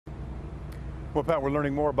Well, Pat, we're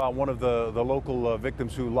learning more about one of the local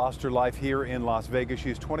victims who lost her life here in Las Vegas.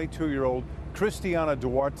 She's 22-year-old Christiana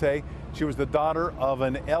Duarte. She was the daughter of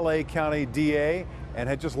an L.A. County DA and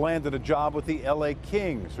had just landed a job with the L.A.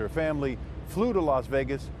 Kings. Her family flew to Las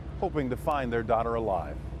Vegas hoping to find their daughter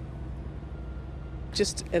alive.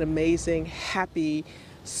 Just an amazing, happy,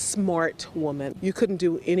 smart woman. You couldn't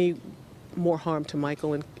do any more harm to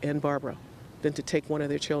Michael and Barbara than to take one of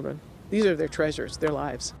their children. These are their treasures, their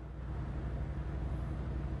lives.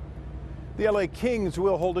 The L.A. Kings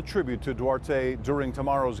will hold a tribute to Duarte during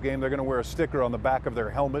tomorrow's game. They're going to wear a sticker on the back of their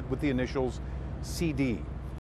helmet with the initials CD.